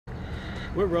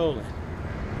We're rolling.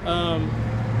 Um,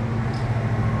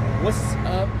 what's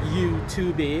up,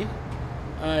 YouTube?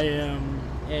 I am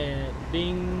at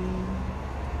Bing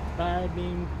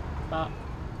Bop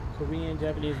Korean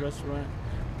Japanese restaurant.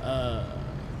 Uh,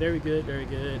 Very good, very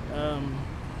good.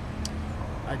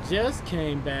 I just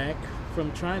came back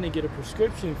from trying to get a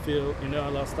prescription filled. You know, I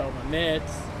lost all my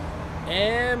meds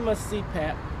and my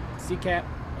CPAP,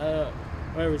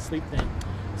 whatever sleep thing.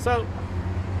 So,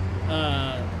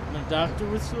 my doctor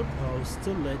was supposed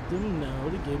to let them know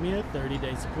to give me a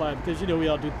 30-day supply because you know we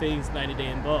all do things 90-day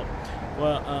in bulk.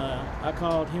 Well, I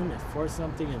called him at 4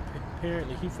 something and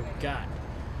apparently he forgot.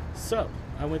 So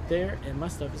I went there and my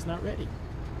stuff is not ready.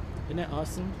 Isn't that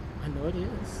awesome? I know it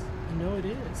is. I know it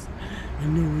is. I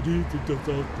know it is. It's just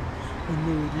awesome. I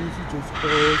know it is. It's just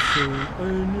awesome. I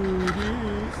know it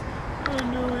is. I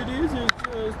know it is. It's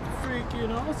just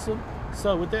freaking awesome.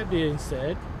 So with that being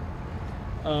said,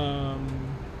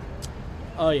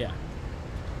 oh yeah,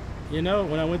 you know,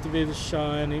 when I went to visit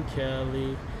Sean and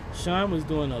Kelly, Sean was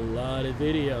doing a lot of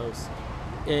videos,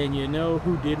 and you know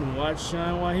who didn't watch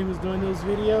Sean while he was doing those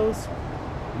videos?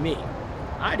 Me.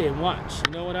 I didn't watch.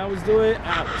 You know what I was doing?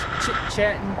 I was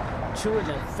chit-chatting, chewing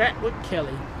the fat with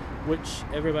Kelly, which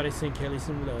everybody sent Kelly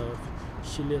some love.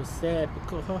 She a little sad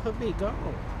because her hubby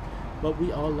gone. But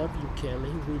we all love you,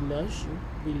 Kelly. We love you.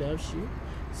 We love you.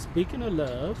 Speaking of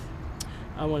love,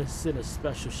 I want to send a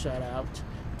special shout out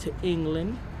to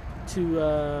England,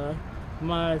 to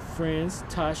my friends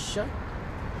Tasha,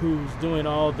 who's doing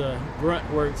all the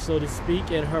grunt work, so to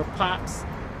speak, and her pops,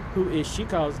 she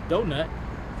calls Donut.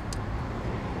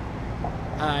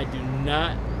 I do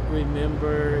not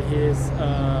remember his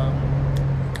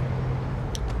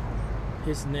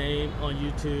name on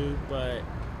YouTube, but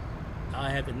I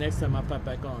have it next time I pop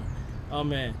back on. Oh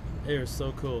man, they're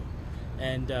so cool.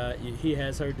 And he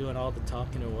has her doing all the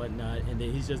talking and whatnot, and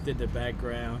then he's just in the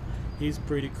background. He's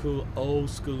pretty cool, old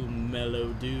school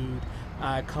mellow dude.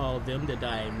 I call them the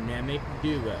dynamic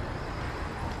duo.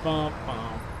 Bum,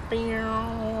 bum,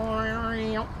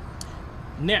 bum.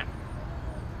 Now,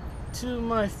 to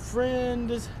my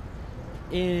friend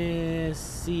in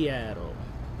Seattle.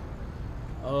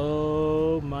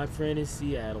 Oh, my friend in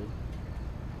Seattle.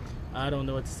 I don't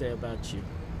know what to say about you,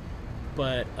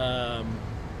 but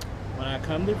when I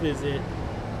come to visit,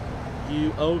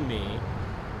 you owe me,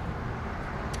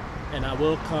 and I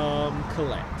will come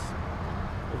collect.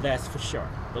 That's for sure.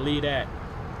 Believe that.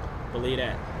 Believe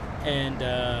that. And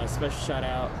special shout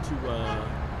out to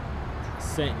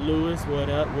St. Louis. What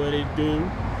up? What it do?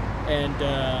 And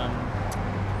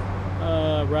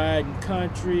Riding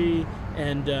Country.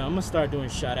 And I'm gonna start doing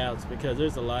shout outs because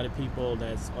there's a lot of people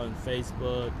that's on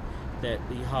Facebook that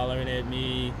be hollering at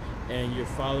me, and you're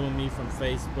following me from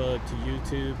Facebook to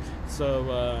YouTube. So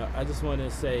I just want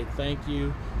to say thank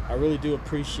you. I really do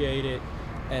appreciate it.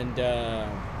 And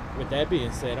with that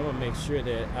being said, I'm gonna make sure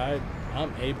that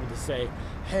I'm able to say,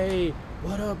 hey,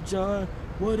 what up, John?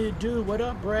 What it do? What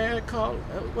up, Brad?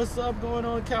 What's up going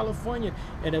on in California?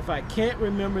 And if I can't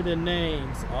remember the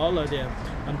names, all of them,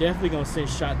 I'm definitely gonna send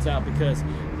shots out because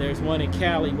there's one in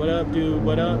Cali. What up, dude?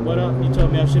 What up? What up? You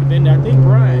told me I should have been there. I think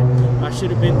Brian, I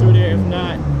should have been through there. If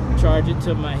not, charge it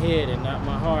to my head and not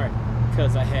my heart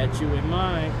because I had you in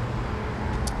mind.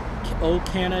 Oh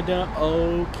Canada,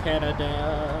 oh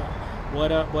Canada.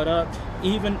 What up? What up?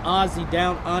 Even Aussie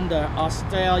down under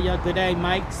Australia. Good day,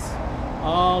 mates.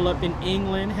 All up in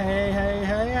England. Hey, hey,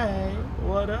 hey, hey.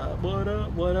 What up? What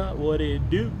up? What up? What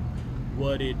it do?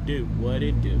 What it do? What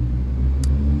it do?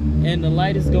 And the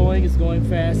light is going. It's going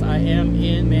fast. I am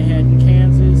in Manhattan,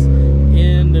 Kansas,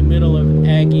 in the middle of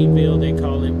Aggieville, they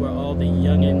call it, where all the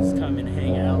youngins come and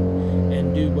hang out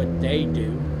and do what they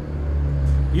do.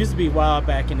 Used to be wild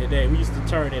back in the day. We used to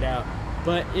turn it out,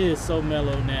 but it is so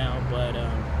mellow now. But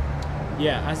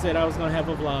yeah, I said I was gonna have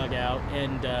a vlog out,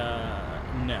 and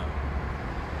no.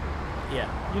 Yeah,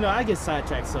 you know, I get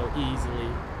sidetracked so easily.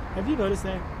 Have you noticed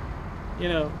that? You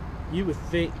know, you would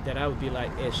think that I would be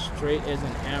like as straight as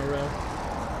an arrow,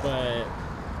 but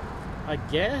I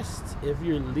guess if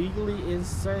you're legally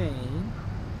insane,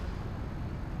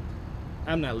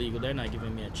 I'm not legal, they're not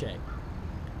giving me a check.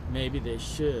 Maybe they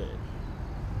should.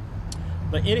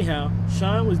 But anyhow,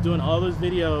 Sean was doing all those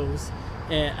videos,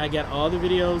 and I got all the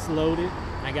videos loaded.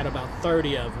 I got about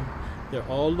 30 of them. They're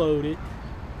all loaded.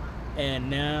 And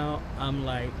now I'm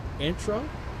like, intro?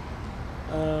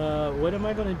 What am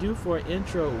I going to do for an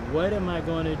intro? What am I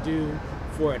going to do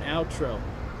for an outro?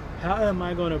 How am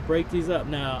I going to break these up?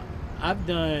 Now, I've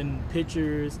done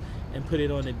pictures and put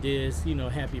it on a disc, you know,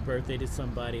 happy birthday to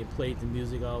somebody, and played the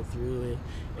music all through it,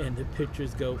 and the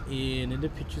pictures go in, and the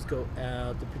pictures go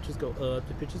out, the pictures go up,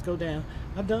 the pictures go down.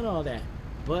 I've done all that.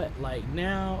 But like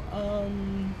now,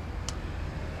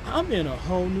 I'm in a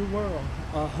whole new world.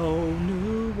 A whole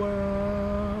new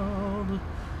world.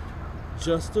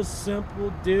 Just a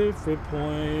simple, different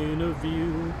point of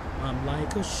view. I'm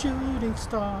like a shooting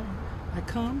star. I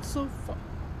come so far.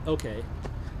 Okay.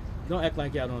 Don't act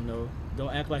like y'all don't know. Don't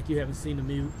act like you haven't seen the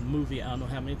movie I don't know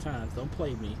how many times. Don't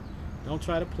play me. Don't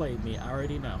try to play me. I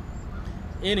already know.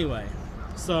 Anyway,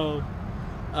 so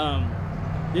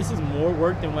this is more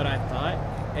work than what I thought.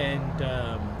 And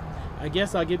I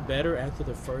guess I'll get better after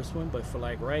the first one. But for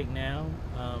like right now,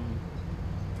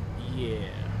 yeah.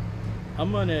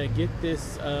 I'm gonna get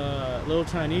this little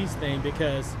Chinese thing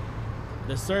because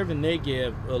the serving they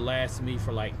give will last me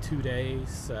for like 2 days.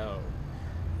 So,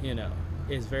 you know,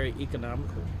 it's very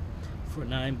economical. For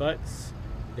 $9,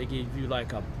 they give you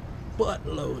like a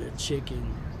buttload of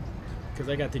chicken. Because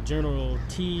I got the General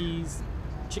T's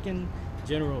chicken,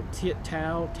 General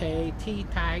Tao, Tay, T,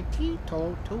 Tai, T,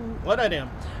 To, Tu. One of them.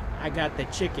 I got the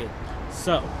chicken.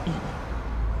 So,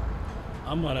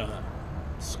 I'm gonna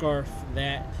scarf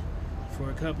that for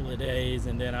a couple of days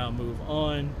and then I'll move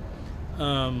on.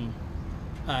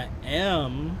 I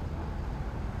am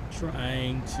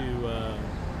trying to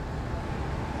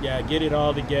get it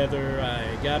all together.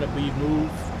 I gotta be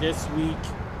moved this week.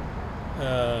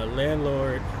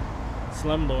 Landlord,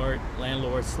 slumlord.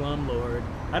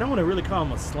 I don't want to really call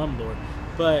him a slumlord,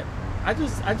 but I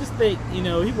just think, you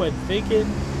know, he wasn't thinking.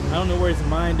 I don't know where his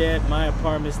mind at. My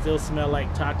apartment still smell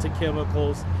like toxic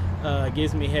chemicals.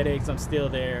 Gives me headaches. I'm still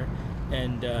there.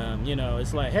 And, you know,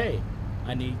 it's like, hey,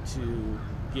 I need to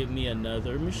get me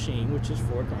another machine, which is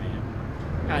 $4 grand.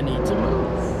 I need to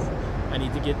move. I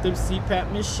need to get the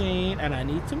CPAP machine, and I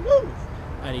need to move.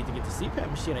 I need to get the CPAP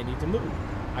machine. I need to move.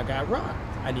 I got robbed.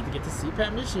 I need to get the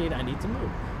CPAP machine. I need to move.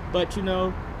 But, you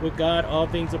know, with God, all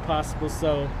things are possible,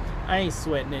 so I ain't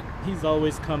sweating it. He's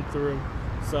always come through.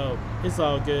 So it's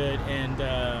all good, and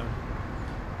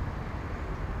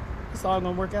it's all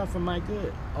gonna work out for my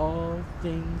good. All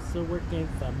things are working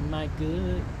for my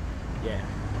good. Yeah.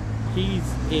 He's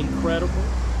incredible.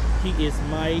 He is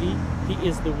mighty. He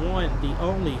is the one, the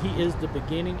only. He is the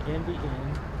beginning and the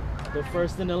end. The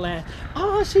first and the last.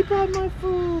 Oh, she brought my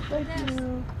food. Thank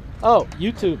you. Oh,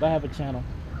 YouTube. I have a channel.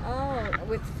 Oh,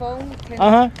 with phone?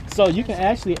 So you can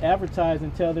actually advertise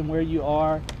and tell them where you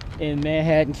are in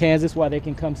Manhattan, Kansas, why they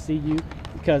can come see you.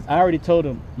 Because I already told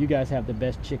them you guys have the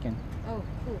best chicken. Oh,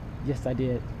 cool. Yes, I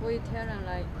did. What you tell them,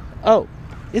 like? Oh,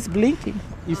 it's blinking.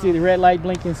 You see the red light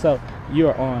blinking, so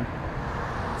you're on.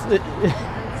 And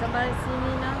somebody see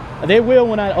me now? They will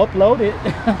when I upload it.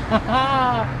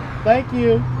 Thank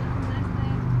you. Nice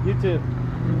day. You too.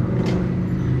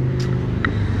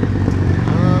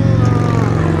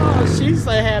 Oh, she's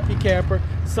a happy camper.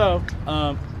 So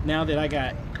now that I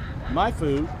got my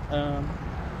food,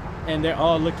 and they're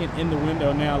all looking in the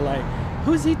window now like,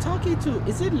 who's he talking to?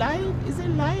 Is it live? Is it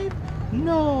live?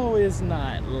 No, it's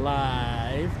not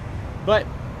live. But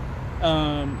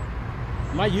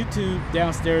my YouTube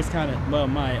downstairs kind of, well,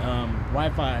 my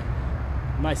Wi-Fi,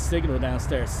 my signal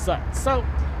downstairs sucks. So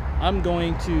I'm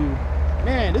going to,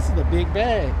 man, this is a big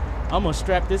bag. I'm gonna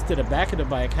strap this to the back of the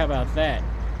bike. How about that?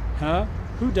 Huh?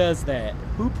 Who does that?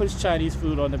 Who puts Chinese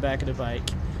food on the back of the bike?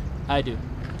 I do.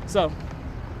 So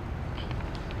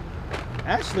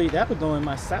actually that would go in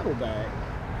my saddle bag.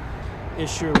 It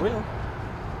sure will.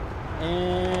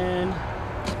 And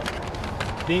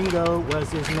Bingo was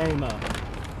his name up.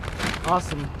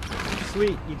 Awesome.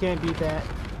 Sweet. You can't beat that.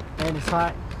 And it's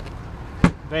hot.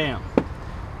 Bam.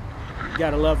 You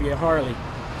gotta love your Harley.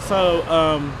 So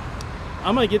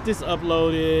I'm gonna get this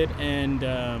uploaded, and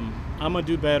I'm gonna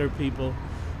do better, people.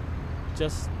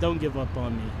 Just don't give up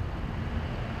on me.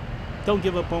 Don't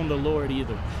give up on the Lord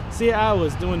either. See, I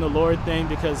was doing the Lord thing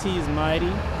because He is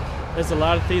mighty. There's a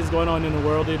lot of things going on in the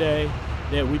world today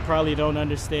that we probably don't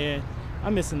understand.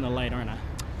 I'm missing the light, aren't I?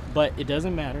 But it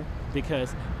doesn't matter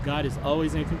because God is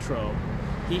always in control.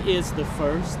 He is the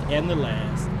first and the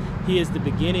last. He is the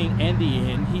beginning and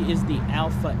the end. He is the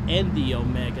Alpha and the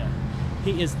Omega.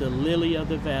 He is the lily of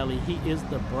the valley. He is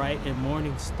the bright and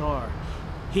morning star.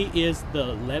 He is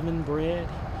the leavened bread.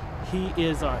 He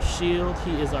is our shield.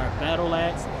 He is our battle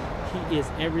axe. He is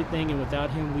everything, and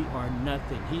without Him we are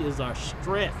nothing. He is our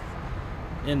strength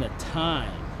in the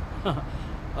time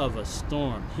of a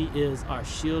storm. He is our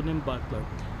shield and buckler.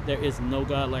 There is no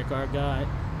God like our God.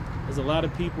 There's a lot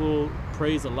of people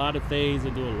praise a lot of things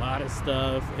and do a lot of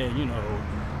stuff, and you know,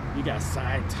 you got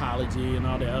Scientology and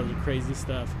all the other crazy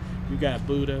stuff. You got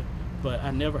Buddha, but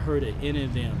I never heard of any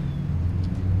of them.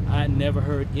 I never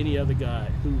heard any other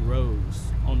God who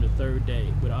rose on the third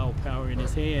day with all power in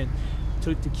His hand,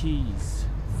 took the keys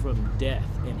from death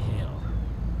and hell.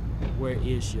 Where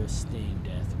is your sting,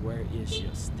 death? Where is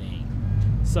your sting?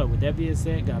 So with that being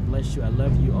said, God bless you. I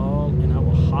love you all, and I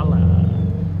will holla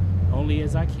only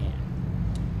as I can.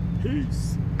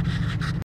 Peace.